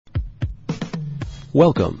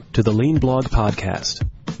Welcome to the Lean Blog Podcast.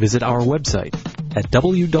 Visit our website at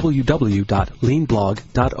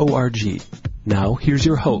www.leanblog.org. Now, here's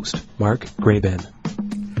your host, Mark Graban.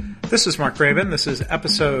 This is Mark Graban. This is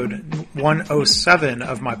episode 107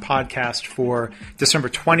 of my podcast for December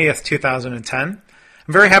 20th, 2010. I'm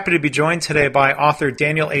very happy to be joined today by author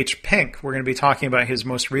Daniel H. Pink. We're going to be talking about his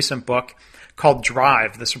most recent book called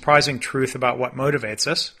Drive, The Surprising Truth About What Motivates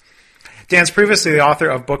Us. Dan's previously the author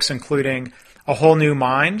of books including A Whole New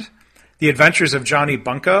Mind, The Adventures of Johnny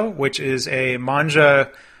Bunko, which is a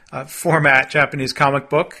manga format Japanese comic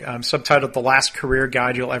book subtitled The Last Career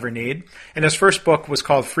Guide You'll Ever Need. And his first book was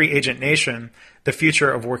called Free Agent Nation, The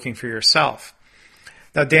Future of Working for Yourself.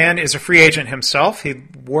 Now, Dan is a free agent himself. He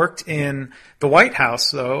worked in the White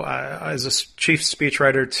House, though, as a chief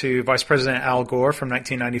speechwriter to Vice President Al Gore from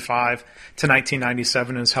 1995 to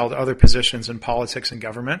 1997 and has held other positions in politics and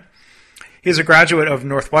government. He's a graduate of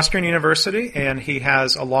Northwestern University, and he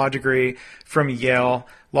has a law degree from Yale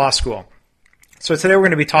Law School. So today we're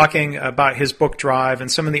going to be talking about his book Drive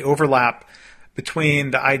and some of the overlap between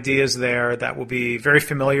the ideas there that will be very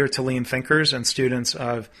familiar to lean thinkers and students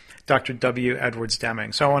of Dr. W. Edwards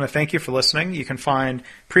Deming. So I want to thank you for listening. You can find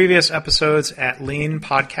previous episodes at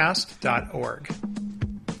leanpodcast.org.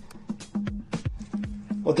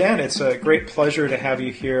 Well, Dan, it's a great pleasure to have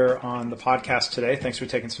you here on the podcast today. Thanks for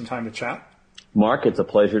taking some time to chat. Mark, it's a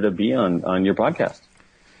pleasure to be on your podcast.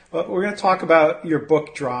 Well, we're going to talk about your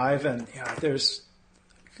book, Drive, and there's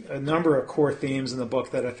a number of core themes in the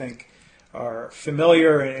book that I think are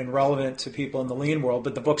familiar and relevant to people in the lean world,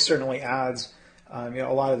 but the book certainly adds a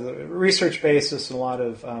lot of the research basis and a lot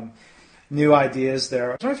of new ideas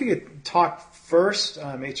there. I wonder if you could talk first,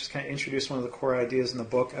 maybe just kind of introduce one of the core ideas in the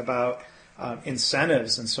book about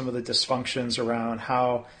incentives and some of the dysfunctions around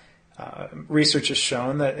how research has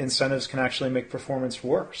shown that incentives can actually make performance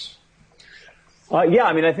worse. I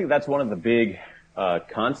think that's one of the big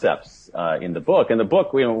concepts in the book. And the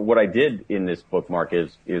book, what I did in this book, Mark,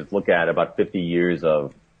 is look at about 50 years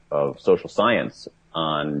of social science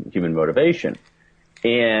on human motivation,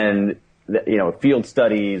 and field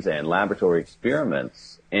studies and laboratory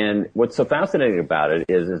experiments. And what's so fascinating about it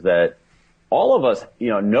is that all of us,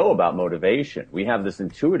 know about motivation. We have this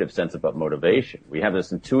intuitive sense about motivation. We have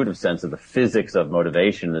this intuitive sense of the physics of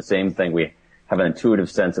motivation. The same thing, we have an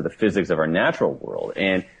intuitive sense of the physics of our natural world.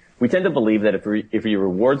 And we tend to believe that if you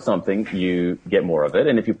reward something, you get more of it.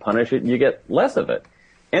 And if you punish it, you get less of it.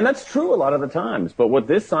 And that's true a lot of the times. But what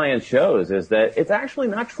this science shows is that it's actually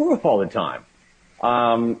not true all the time.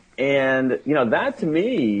 That to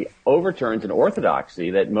me overturns an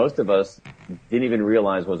orthodoxy that most of us didn't even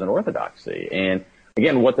realize was an orthodoxy. And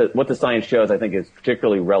again, what the science shows, I think, is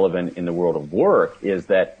particularly relevant in the world of work is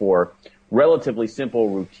that for relatively simple,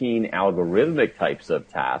 routine, algorithmic types of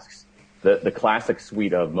tasks, the classic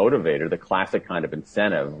suite of motivator, the classic kind of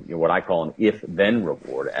incentive, what I call an if-then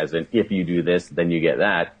reward, as in if you do this, then you get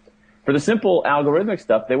that. For the simple algorithmic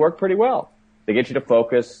stuff, they work pretty well. They get you to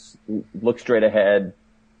focus, look straight ahead,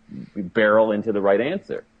 barrel into the right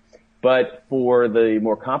answer. But for the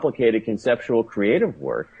more complicated conceptual creative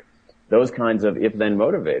work, those kinds of if-then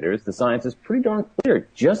motivators, the science is pretty darn clear,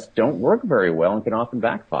 just don't work very well and can often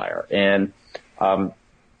backfire. And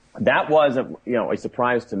that was a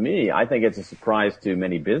surprise to me. I think it's a surprise to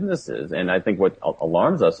many businesses. And I think what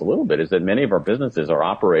alarms us a little bit is that many of our businesses are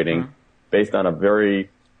operating based on a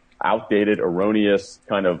very outdated, erroneous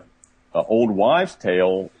kind of old wives'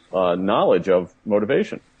 tale knowledge of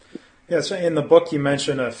motivation. Yeah, so in the book you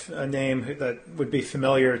mention a name that would be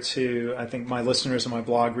familiar to, I think, my listeners and my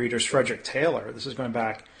blog readers, Frederick Taylor. This is going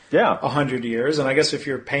back 100 years. And I guess if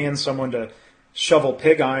you're paying someone to shovel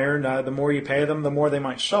pig iron, the more you pay them, the more they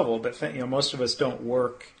might shovel. But most of us don't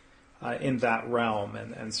work in that realm.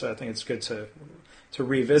 And so I think it's good to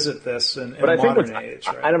revisit this in a modern age.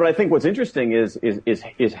 Right? But I think what's interesting is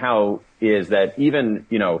that even,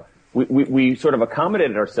 we sort of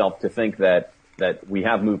accommodated ourselves to think that we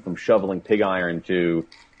have moved from shoveling pig iron to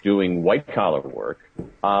doing white collar work.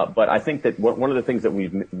 But I think that one of the things that we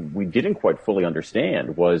didn't quite fully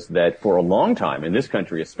understand was that for a long time, in this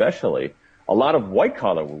country especially, a lot of white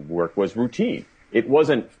collar work was routine. It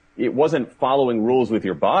wasn't following rules with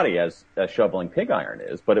your body as shoveling pig iron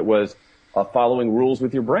is, but it was following rules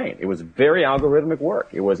with your brain. It was very algorithmic work.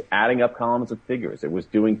 It was adding up columns of figures. It was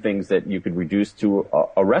doing things that you could reduce to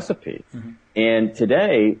a recipe. Mm-hmm. And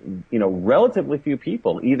today, relatively few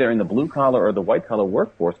people, either in the blue collar or the white collar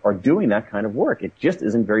workforce, are doing that kind of work. It just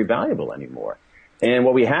isn't very valuable anymore. And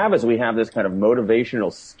what we have is this kind of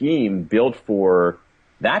motivational scheme built for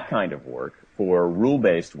that kind of work, for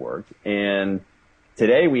rule-based work. And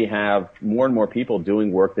today we have more and more people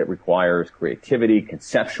doing work that requires creativity,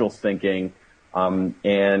 conceptual thinking.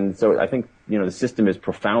 And so I think, the system is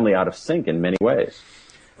profoundly out of sync in many ways.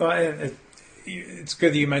 Well, and it's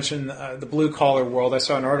good that you mentioned the blue-collar world. I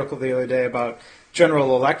saw an article the other day about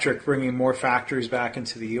General Electric bringing more factories back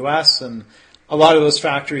into the U.S., and a lot of those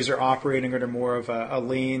factories are operating under more of a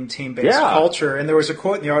lean, team-based culture. And there was a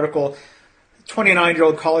quote in the article,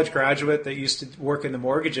 29-year-old college graduate that used to work in the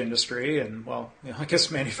mortgage industry, and, I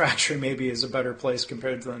guess manufacturing maybe is a better place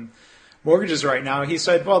compared to mortgages right now. He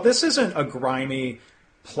said, well, this isn't a grimy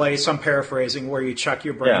place, I'm paraphrasing, where you check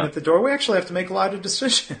your brain at the door. We actually have to make a lot of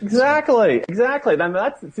decisions. Exactly.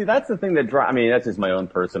 That's the thing that that's just my own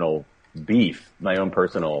personal beef, my own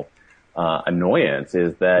personal annoyance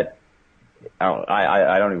is that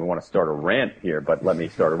I don't even want to start a rant here, but let me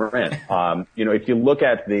start a rant. If you look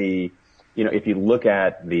at one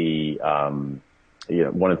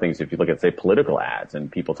of the things, if you look at, say, political ads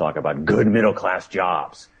and people talk about good middle class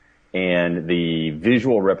jobs, and the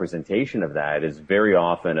visual representation of that is very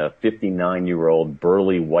often a 59-year-old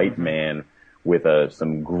burly white man with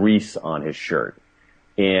some grease on his shirt.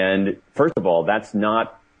 And first of all, that's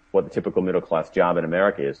not what the typical middle-class job in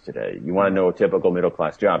America is today. You want to know a typical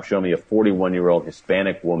middle-class job? Show me a 41-year-old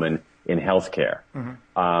Hispanic woman in healthcare.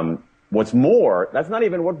 Mm-hmm. What's more, that's not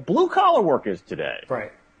even what blue-collar work is today.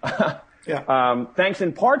 Right. Yeah. Thanks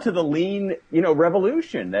in part to the lean,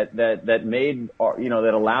 revolution that made,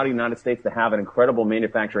 that allowed the United States to have an incredible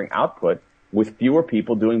manufacturing output with fewer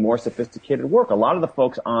people doing more sophisticated work. A lot of the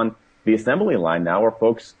folks on the assembly line now are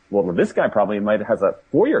folks, this guy probably has a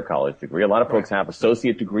 4-year college degree. A lot of folks have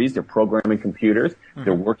associate degrees. They're programming computers. Mm-hmm.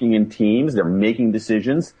 They're working in teams. They're making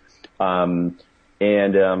decisions. So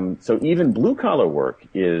even blue collar work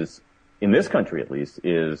is, in this country at least,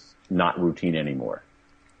 is not routine anymore.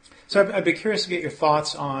 So I'd be curious to get your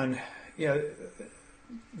thoughts on, the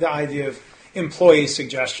idea of employee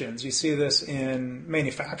suggestions. You see this in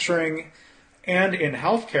manufacturing and in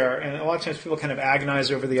healthcare, and a lot of times people kind of agonize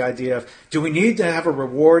over the idea of, do we need to have a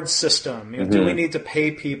reward system? Mm-hmm. Do we need to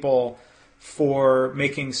pay people for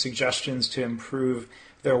making suggestions to improve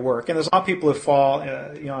their work? And there's a lot of people who fall,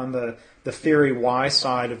 on the theory Y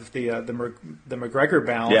side of the McGregor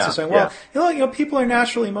balance, and saying, people are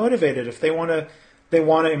naturally motivated if they want to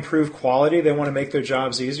improve quality. They want to make their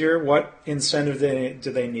jobs easier. What incentive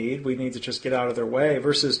do they need? We need to just get out of their way.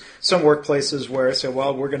 Versus some workplaces where say,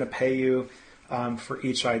 we're going to pay you for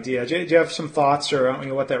each idea. Do you have some thoughts or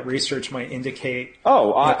what that research might indicate?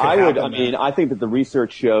 I think that the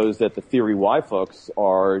research shows that the theory Y folks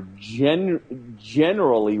are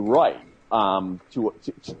generally right to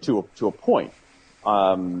a point.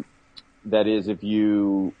 That is, if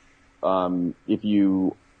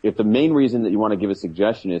the main reason that you want to give a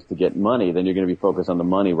suggestion is to get money, then you're going to be focused on the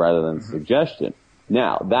money rather than the suggestion.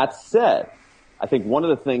 Now, that said, I think one of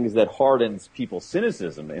the things that hardens people's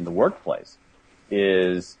cynicism in the workplace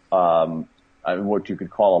is what you could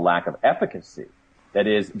call a lack of efficacy. That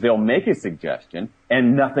is, they'll make a suggestion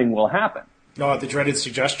and nothing will happen. No, the dreaded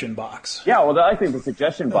suggestion box. Yeah, I think the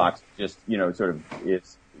suggestion box just, is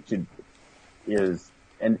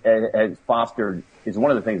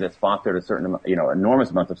one of the things that's fostered a certain, enormous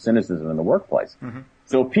amounts of cynicism in the workplace. Mm-hmm.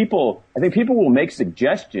 So I think people will make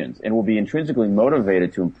suggestions and will be intrinsically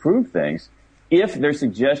motivated to improve things if their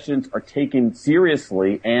suggestions are taken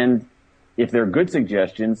seriously and if they're good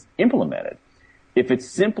suggestions, implemented. If it's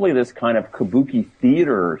simply this kind of kabuki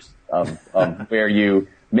theater of where you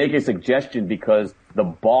make a suggestion because the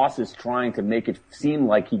boss is trying to make it seem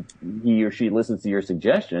like he or she listens to your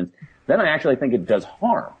suggestions, then I actually think it does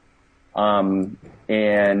harm.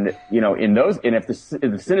 If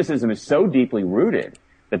the cynicism is so deeply rooted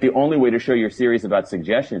that the only way to show you're serious about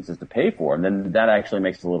suggestions is to pay for them, then that actually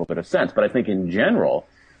makes a little bit of sense. But I think in general,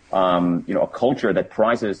 a culture that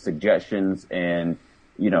prizes suggestions and,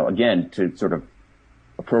 again, to sort of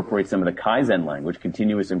appropriate some of the Kaizen language,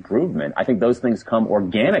 continuous improvement, I think those things come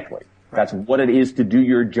organically. Right. That's what it is to do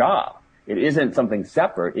your job. It isn't something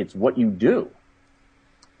separate. It's what you do.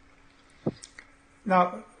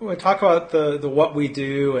 Now, when we talk about the what we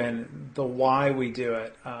do and the why we do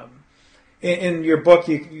it, in your book,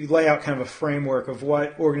 you lay out kind of a framework of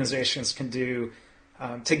what organizations can do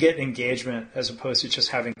to get engagement as opposed to just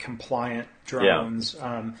having compliant drones.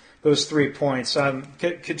 Yeah. Those 3 points.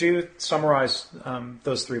 Could you summarize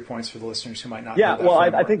those 3 points for the listeners who might not know that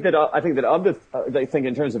framework? I think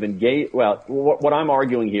in terms of what I'm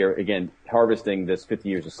arguing here, again, harvesting this 50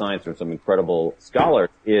 years of science from some incredible scholars,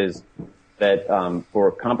 is that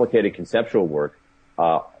for complicated conceptual work,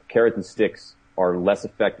 carrots and sticks are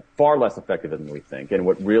far less effective than we think. And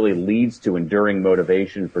what really leads to enduring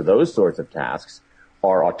motivation for those sorts of tasks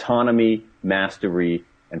are autonomy, mastery,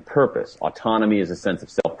 and purpose. Autonomy is a sense of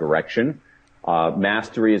self-direction.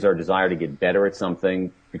 Mastery is our desire to get better at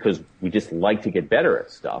something because we just like to get better at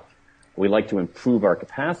stuff. We like to improve our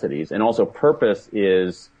capacities. And also purpose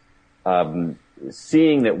is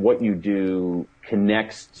seeing that what you do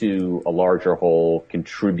connects to a larger whole,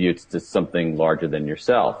 contributes to something larger than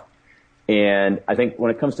yourself. And I think when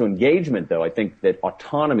it comes to engagement, though, I think that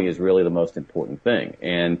autonomy is really the most important thing.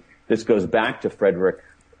 And this goes back to Frederick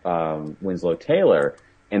Winslow Taylor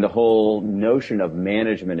and the whole notion of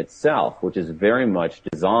management itself, which is very much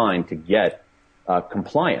designed to get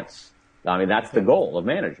compliance. I mean, that's the goal of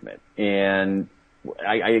management. And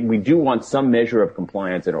we do want some measure of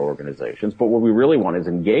compliance in our organizations, but what we really want is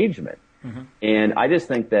engagement. Mm-hmm. And I just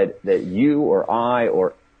think that you or I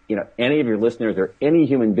or, any of your listeners or any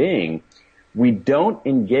human being, we don't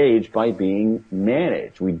engage by being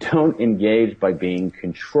managed. We don't engage by being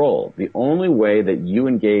controlled. The only way that you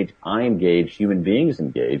engage, I engage, human beings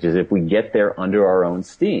engage is if we get there under our own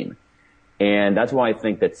steam. And that's why I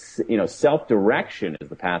think that, self-direction is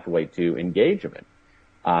the pathway to engagement.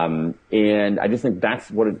 And I just think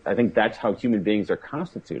that's how human beings are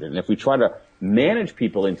constituted. And if we try to manage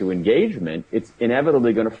people into engagement, it's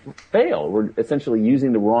inevitably going to fail. We're essentially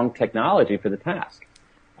using the wrong technology for the task.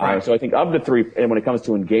 Right. So I think of the three, and when it comes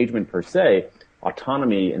to engagement per se,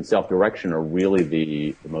 autonomy and self-direction are really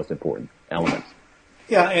the most important elements.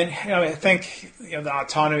 Yeah, and I think the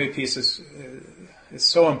autonomy piece is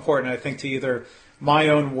so important. I think to either my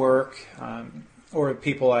own work or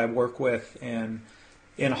people I work with in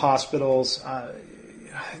hospitals.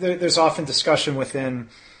 There's often discussion within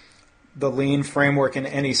the lean framework in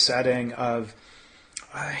any setting of,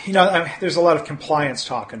 there's a lot of compliance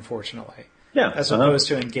talk, unfortunately. Yeah, as opposed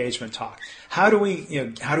to engagement talk. How do we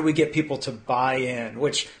get people to buy in?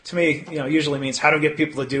 Which to me, usually means how do we get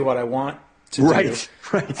people to do what I want to do? Right.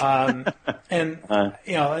 And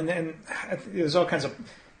there's all kinds of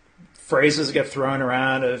phrases that get thrown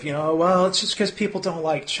around of, well, it's just because people don't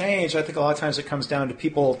like change. I think a lot of times it comes down to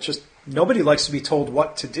people nobody likes to be told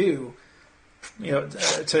what to do,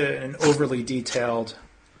 to an overly detailed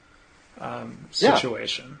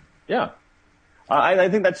situation. Yeah. I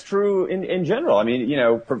think that's true in general. I mean,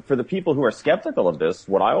 for the people who are skeptical of this,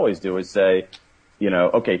 what I always do is say,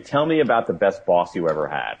 okay, tell me about the best boss you ever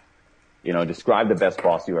had. Describe the best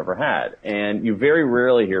boss you ever had. And you very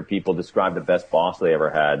rarely hear people describe the best boss they ever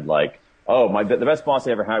had like, oh, the best boss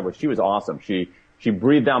I ever had was she was awesome. She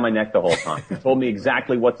breathed down my neck the whole time. She told me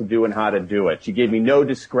exactly what to do and how to do it. She gave me no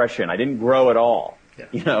discretion. I didn't grow at all.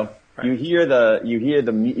 Yeah. Right. You hear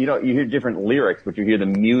different lyrics, but you hear the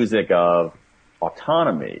music of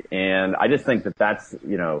autonomy. And I just think that's,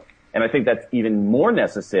 and I think that's even more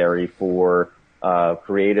necessary for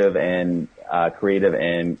creative and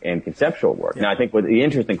conceptual work. Yeah. Now, I think the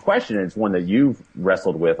interesting question is one that you've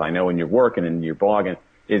wrestled with, I know, in your work and in your blog,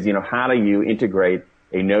 is, how do you integrate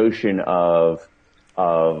a notion of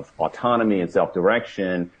autonomy and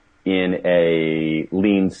self-direction in a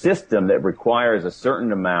lean system that requires a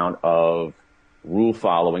certain amount of rule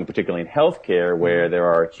following, particularly in healthcare, where there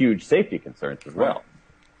are huge safety concerns as well.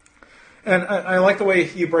 And I like the way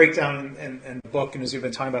you break down in the book, and as you've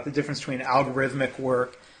been talking about, the difference between algorithmic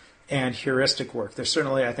work and heuristic work. There's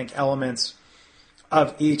certainly, I think, elements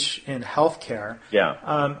of each in healthcare. Yeah.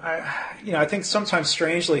 I think sometimes,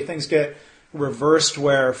 strangely, things get reversed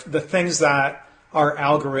where the things that are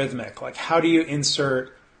algorithmic, like how do you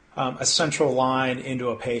insert a central line into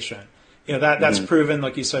a patient? That's proven,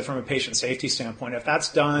 like you said, from a patient safety standpoint. If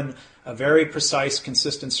that's done a very precise,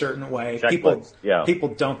 consistent, certain way, people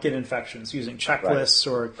don't get infections using checklists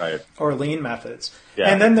or lean methods. Yeah.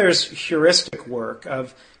 And then there's heuristic work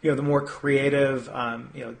of the more creative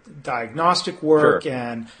diagnostic work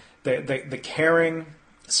and the caring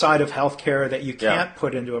side of healthcare that you can't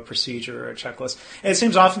put into a procedure or a checklist. And it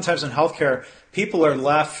seems oftentimes in healthcare, people are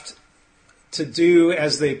left to do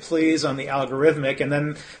as they please on the algorithmic, and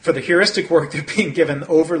then for the heuristic work, they're being given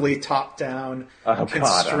overly top-down,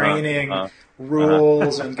 constraining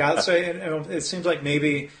rules and so it seems like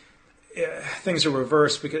maybe things are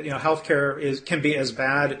reversed because healthcare can be as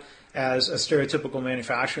bad as a stereotypical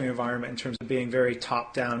manufacturing environment in terms of being very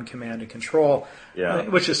top-down command and control,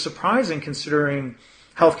 which is surprising considering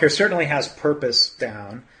healthcare certainly has purpose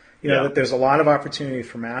down. That there's a lot of opportunity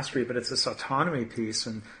for mastery, but it's this autonomy piece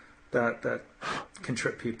and that can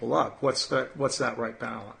trip people up. What's that right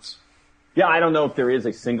balance? Yeah, I don't know if there is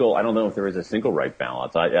a single right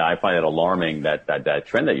balance. I find it alarming that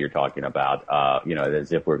trend that you're talking about,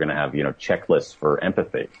 as if we're going to have, checklists for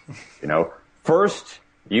empathy. First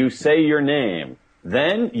you say your name,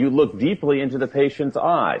 Then you look deeply into the patient's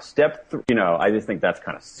eyes. Step 3, I just think that's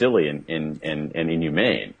kind of silly and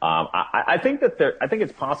inhumane. I think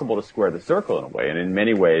it's possible to square the circle in a way, and in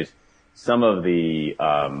many ways, some of the,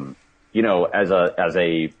 I'm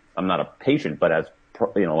not a patient, but as,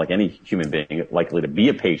 like any human being likely to be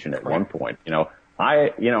a patient at one point,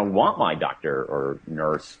 I want my doctor or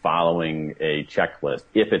nurse following a checklist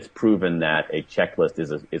if it's proven that a checklist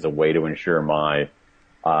is a way to ensure my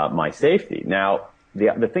safety. Now,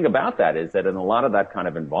 the thing about that is that in a lot of that kind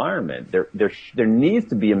of environment, there needs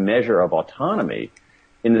to be a measure of autonomy,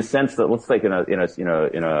 in the sense that, let's take in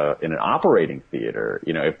an operating theater,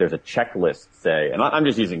 if there's a checklist, say, and I'm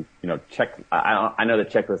just using, I know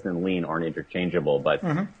that checklist and lean aren't interchangeable, but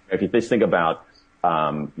if you just think about,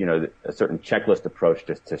 a certain checklist approach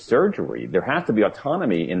to surgery, there has to be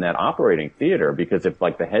autonomy in that operating theater, because if,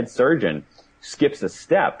 like, the head surgeon skips a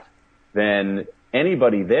step, then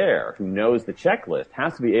anybody there who knows the checklist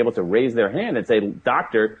has to be able to raise their hand and say,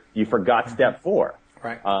 "Doctor, you forgot step 4."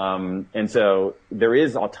 Right. And so there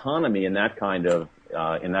is autonomy in that kind of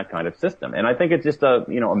system. And I think it's just a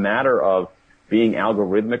matter of being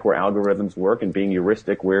algorithmic where algorithms work, and being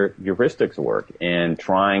heuristic where heuristics work, and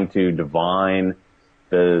trying to divine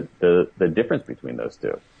the difference between those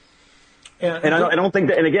two. And I don't think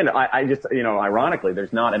that, and again, I just, ironically,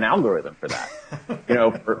 there's not an algorithm for that,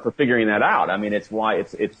 for figuring that out. I mean, it's why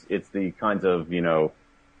it's the kinds of,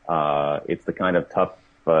 it's the kind of tough,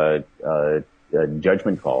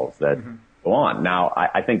 judgment calls that go on. Now,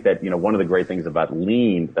 I think that, one of the great things about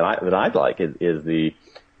lean that I'd like is the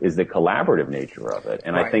collaborative nature of it.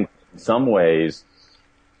 And right. I think in some ways,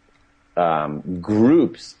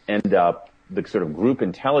 groups end up, the sort of group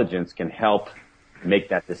intelligence can help make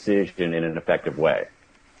that decision in an effective way.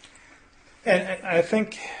 And I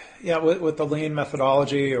think, with the lean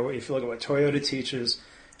methodology, or if you look at what Toyota teaches,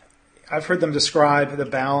 I've heard them describe the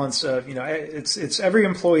balance of, it's every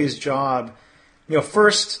employee's job,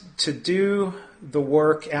 first to do the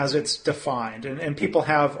work as it's defined, and people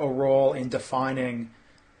have a role in defining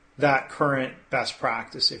that current best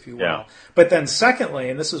practice, if you will. Yeah. But then secondly,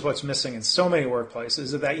 and this is what's missing in so many workplaces,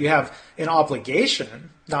 is that you have an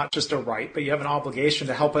obligation, not just a right, but you have an obligation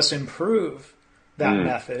to help us improve that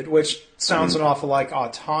method, which sounds an awful like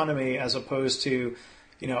autonomy, as opposed to,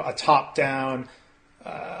 a top-down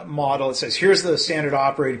model that says, here's the standard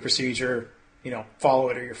operating procedure, follow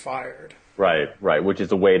it or you're fired. Right, which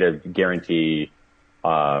is a way to guarantee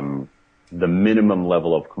the minimum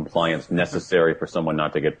level of compliance necessary for someone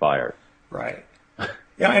not to get fired. Right.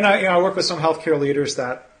 Yeah, and I work with some healthcare leaders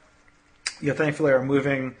that, thankfully are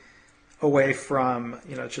moving away from,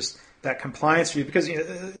 just that compliance view, because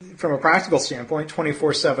from a practical standpoint,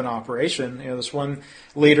 24/7 operation. This one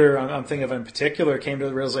leader I'm thinking of in particular came to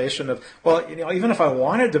the realization of, well, even if I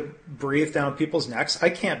wanted to breathe down people's necks, I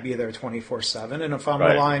can't be there 24/7, and if I'm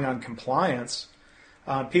relying on compliance,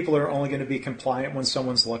 people are only going to be compliant when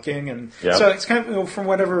someone's looking, and so it's kind of from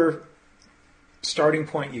whatever starting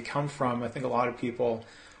point you come from. I think a lot of people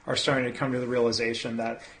are starting to come to the realization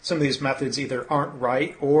that some of these methods either aren't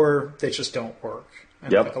right or they just don't work.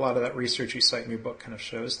 And I think a lot of that research you cite in your book kind of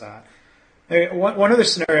shows that. One other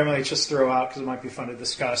scenario I might just throw out, because it might be fun to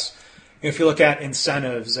discuss. If you look at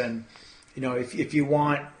incentives, and if you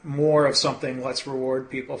want more of something, let's reward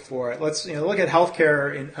people for it. Let's look at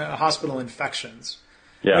healthcare in hospital infections.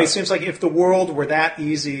 Yeah. It seems like if the world were that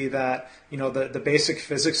easy, that the basic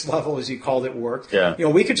physics level, as you called it, worked. Yeah.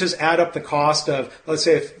 We could just add up the cost of, let's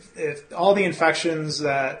say, if all the infections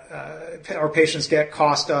that our patients get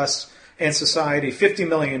cost us and society $50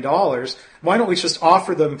 million, why don't we just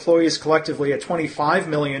offer the employees collectively a $25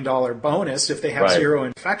 million bonus if they have zero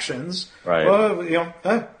infections? Right. Well,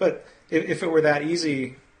 but if it were that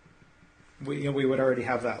easy, we would already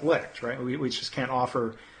have that licked, right? We just can't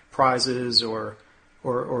offer prizes or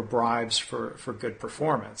bribes for good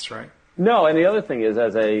performance, right? No, and the other thing is,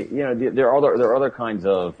 there are other kinds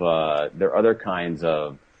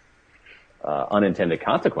of unintended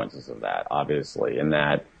consequences of that, obviously, in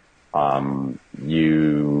that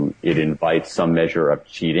it invites some measure of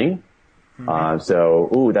cheating.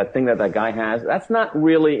 So, that thing that guy has, that's not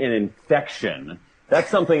really an infection. That's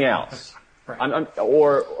something else. Right.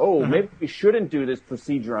 Maybe we shouldn't do this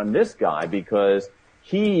procedure on this guy because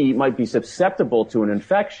he might be susceptible to an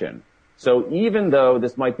infection. So even though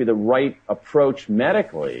this might be the right approach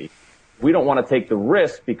medically, we don't want to take the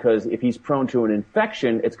risk, because if he's prone to an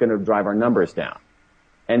infection, it's going to drive our numbers down.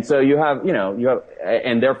 And so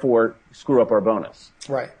and therefore screw up our bonus.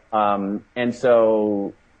 Right. And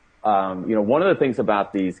so, one of the things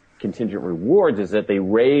about these contingent rewards is that they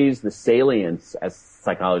raise the salience, as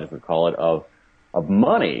psychologists would call it, of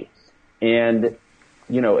money. And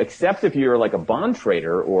except if you're like a bond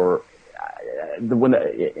trader or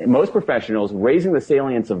most professionals, raising the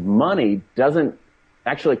salience of money doesn't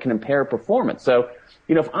actually compare performance. So,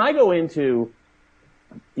 if I go into,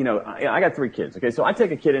 I got 3 kids. Okay. So I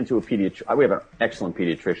take a kid into a pediatrician. We have an excellent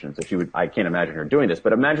pediatrician. So I can't imagine her doing this,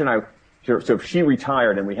 but imagine so if she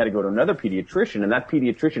retired and we had to go to another pediatrician and that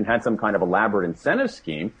pediatrician had some kind of elaborate incentive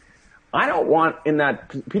scheme, I don't want in that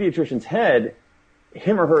pediatrician's head,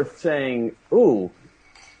 him or her saying, ooh,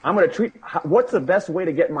 I'm going to what's the best way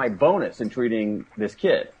to get my bonus in treating this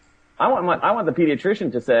kid? I want the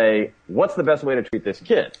pediatrician to say, what's the best way to treat this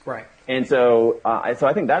kid? Right. And so I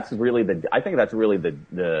think that's really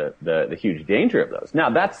the huge danger of those. Now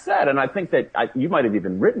that said, and I think that you might have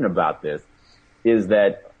even written about this, is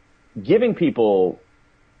that giving people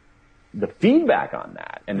the feedback on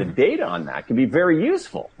that and the data on that can be very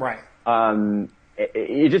useful. Right.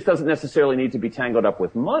 It just doesn't necessarily need to be tangled up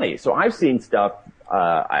with money. So I've seen stuff,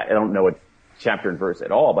 I don't know it chapter and verse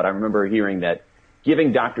at all, but I remember hearing that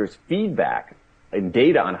giving doctors feedback and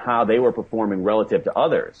data on how they were performing relative to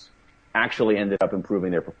others actually ended up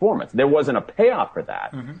improving their performance. There wasn't a payoff for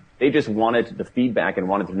that. Mm-hmm. They just wanted the feedback and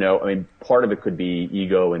wanted to know, part of it could be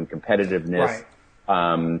ego and competitiveness.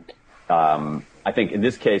 Right. I think in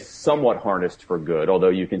this case, somewhat harnessed for good, although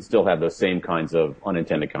you can still have those same kinds of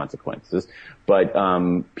unintended consequences. But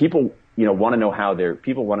people, want to know how they're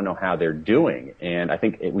doing, and I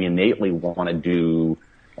think we innately want to do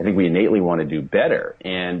better.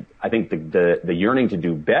 And I think the yearning to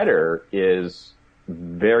do better is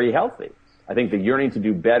very healthy. I think the yearning to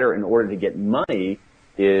do better in order to get money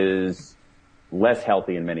is less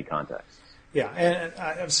healthy in many contexts. Yeah, and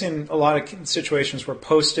I've seen a lot of situations where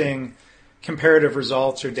posting comparative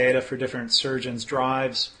results or data for different surgeons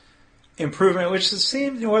drives improvement, which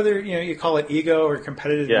seems, whether you call it ego or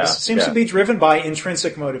competitiveness, seems to be driven by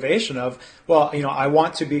intrinsic motivation of, I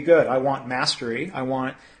want to be good, I want mastery, I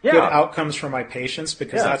want good outcomes for my patients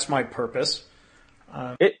because that's my purpose.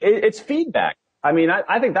 It's feedback.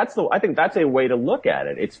 I think that's a way to look at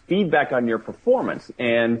it. It's feedback on your performance,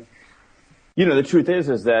 and the truth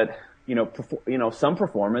is that some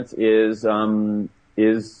performance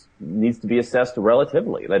needs to be assessed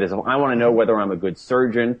relatively. That is, I want to know whether I'm a good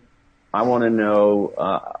surgeon. I want to know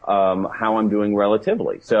how I'm doing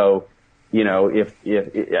relatively. So, if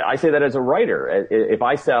I say that as a writer, if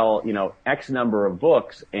I sell X number of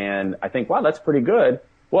books and I think, wow, that's pretty good.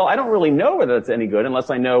 Well, I don't really know whether that's any good unless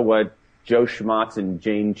I know what Joe Schmatz and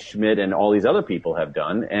Jane Schmidt and all these other people have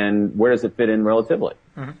done, and where does it fit in relatively?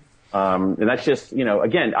 Mm-hmm. And that's just,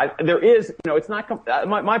 again, there is, it's not,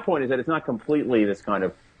 my point is that it's not completely this kind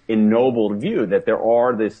of ennobled view that there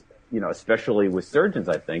are this, especially with surgeons,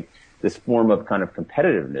 I think, this form of kind of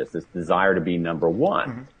competitiveness, this desire to be number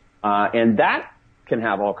one. Mm-hmm. And that can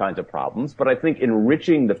have all kinds of problems, but I think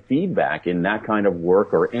enriching the feedback in that kind of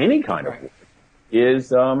work or any kind of work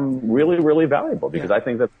is really, really valuable because I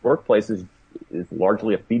think that the workplace is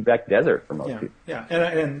largely a feedback desert for most people. Yeah,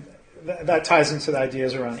 and that ties into the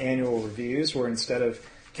ideas around annual reviews, where instead of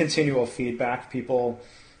continual feedback, people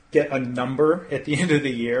get a number at the end of the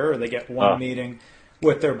year, or they get one meeting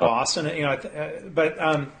with their boss. And but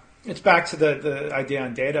it's back to the idea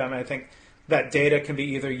on data. I think that data can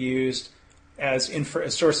be either used as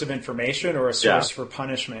a source of information or a source for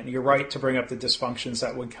punishment. You're right to bring up the dysfunctions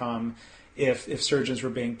that would come if surgeons were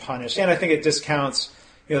being punished. And I think it discounts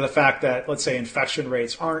the fact that, let's say, infection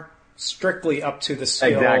rates aren't strictly up to the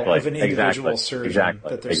skill of an individual surgeon,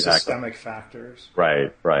 that there's systemic factors.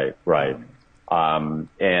 Right. And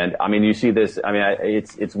you see this,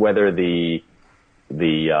 it's whether and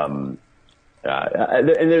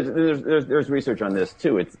there's research on this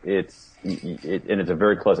too. It's a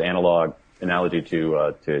very close analogy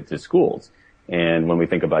to schools. And when we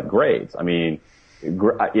think about grades,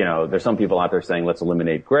 there's some people out there saying let's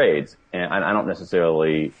eliminate grades, and I don't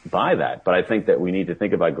necessarily buy that. But I think that we need to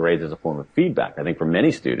think about grades as a form of feedback. I think for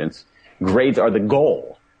many students, grades are the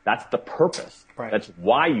goal. That's the purpose. Right. That's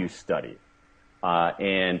why you study.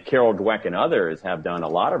 And Carol Dweck and others have done a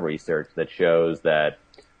lot of research that shows that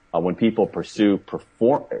when people pursue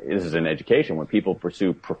this is in education, when people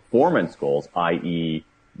pursue performance goals, i.e.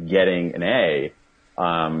 getting an A,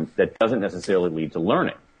 that doesn't necessarily lead to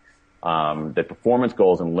learning. That performance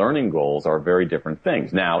goals and learning goals are very different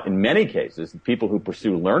things. Now, in many cases, people who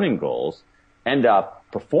pursue learning goals end up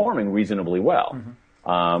performing reasonably well.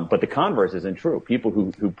 Mm-hmm. But the converse isn't true. People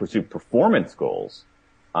who pursue performance goals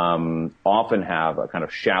often have a kind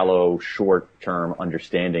of shallow, short-term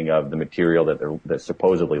understanding of the material that they're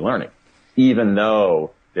supposedly learning, even though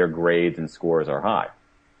their grades and scores are high.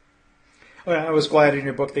 Well, I was glad in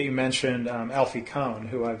your book that you mentioned Alfie Kohn,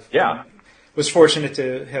 who I've was fortunate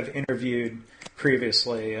to have interviewed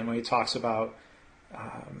previously, and when he talks about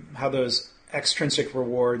how those extrinsic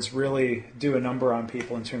rewards really do a number on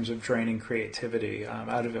people in terms of draining creativity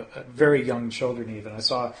out of very young children even. I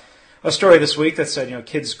saw a story this week that said,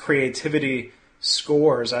 kids' creativity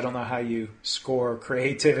scores. I don't know how you score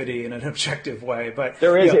creativity in an objective way, but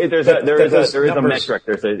there is a metric.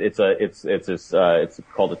 It's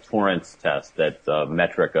called a Torrance test. That's a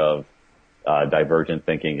metric of divergent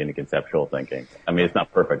thinking and conceptual thinking. I mean, it's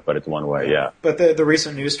not perfect, but it's one way. Yeah. But the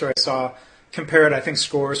recent news story I saw compared, I think,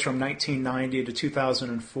 scores from 1990 to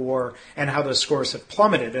 2004 and how those scores have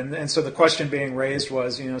plummeted. And so the question being raised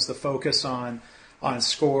was, is the focus on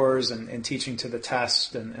scores and teaching to the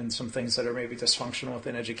test and some things that are maybe dysfunctional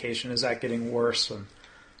within education, is that getting worse, and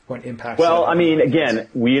what impact? Well, I mean, again,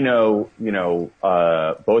 we know,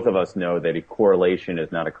 both of us know that a correlation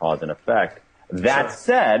is not a cause and effect. That Sure.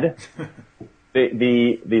 said,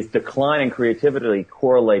 this decline in creativity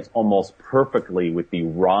correlates almost perfectly with the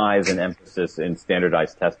rise in emphasis in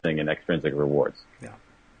standardized testing and extrinsic rewards. Yeah.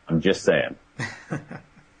 I'm just saying.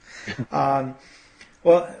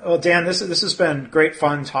 Well, Dan, this has been great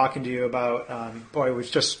fun talking to you about. We've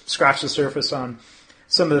just scratched the surface on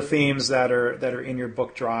some of the themes that are in your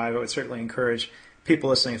book Drive. I would certainly encourage people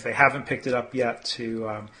listening, if they haven't picked it up yet,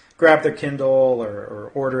 to grab their Kindle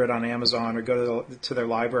or order it on Amazon or go to their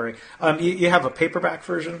library. You have a paperback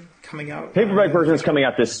version coming out? Paperback version is coming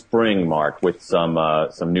out this spring, Mark, with some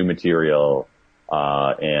new material,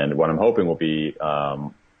 and what I'm hoping will be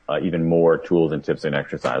even more tools and tips and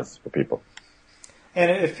exercises for people. And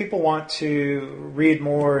if people want to read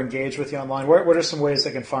more, engage with you online, what are some ways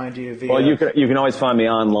they can find you via? Well, you can always find me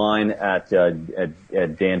online at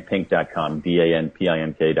danpink.com,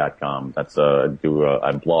 danpink.com. That's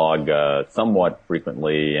I blog somewhat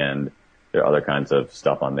frequently, and there are other kinds of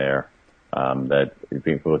stuff on there that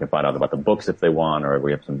people can find out about the books if they want, or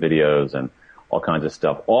we have some videos and all kinds of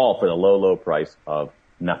stuff, all for the low price of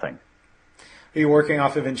nothing. Are you working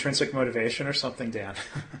off of intrinsic motivation or something, Dan?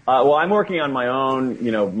 Well, I'm working on my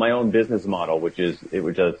own business model, which is you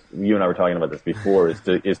and I were talking about this before,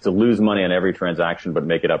 is to lose money on every transaction, but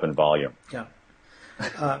make it up in volume. Yeah.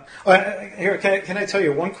 Here, can I tell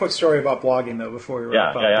you one quick story about blogging though before we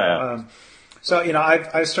wrap up? Yeah. So,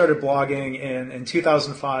 I started blogging in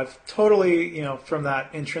 2005, totally, from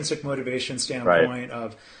that intrinsic motivation standpoint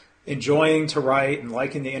of enjoying to write and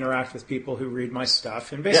liking to interact with people who read my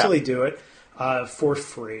stuff, and basically do it for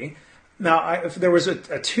free. Now, there was a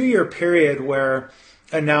 2-year period where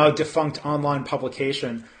a now defunct online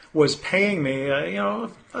publication was paying me, a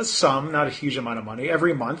sum, not a huge amount of money,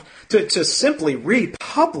 every month to simply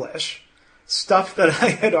republish stuff that I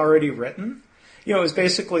had already written. It was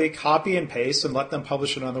basically copy and paste and let them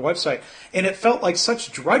publish it on their website. And it felt like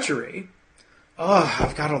such drudgery. Oh,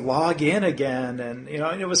 I've got to log in again. And,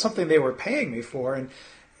 it was something they were paying me for. And,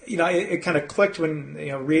 it kind of clicked when,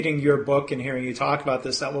 reading your book and hearing you talk about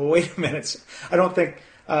this, that, well, wait a minute. I don't think,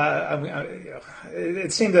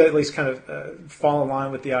 it seemed to at least kind of fall in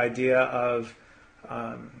line with the idea of,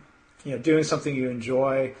 doing something you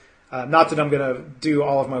enjoy. Not that I'm going to do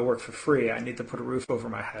all of my work for free. I need to put a roof over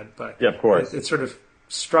my head. But yeah, of course. It sort of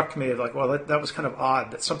struck me like, well, that was kind of odd.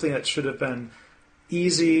 That something that should have been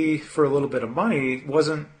easy for a little bit of money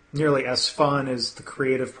wasn't nearly as fun as the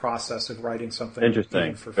creative process of writing something.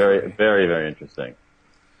 Interesting. For very, free. very, very interesting.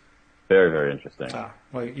 Very, very interesting.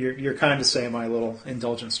 Well, you're kind to say my little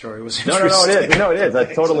indulgent story was interesting. No, it is.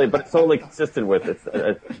 That's totally consistent with it.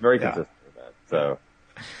 It's very consistent with that. So.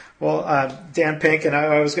 Well, Dan Pink, and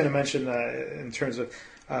I was going to mention in terms of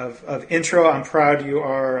intro, I'm proud you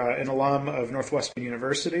are an alum of Northwestern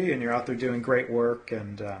University, and you're out there doing great work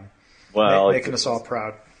and making us all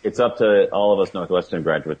proud. It's up to all of us Northwestern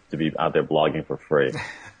graduates to be out there blogging for free.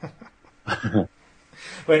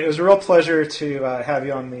 But it was a real pleasure to have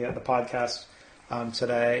you on the podcast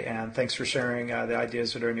today, and thanks for sharing the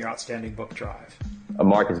ideas that are in your outstanding book Drive.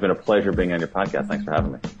 Mark, it's been a pleasure being on your podcast. Thanks for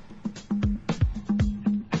having me.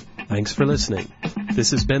 Thanks for listening. This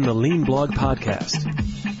has been the Lean Blog Podcast.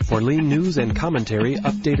 For Lean news and commentary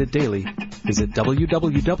updated daily, visit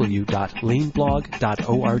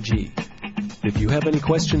www.leanblog.org. If you have any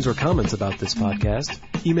questions or comments about this podcast,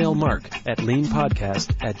 email Mark at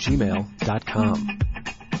leanpodcast@gmail.com.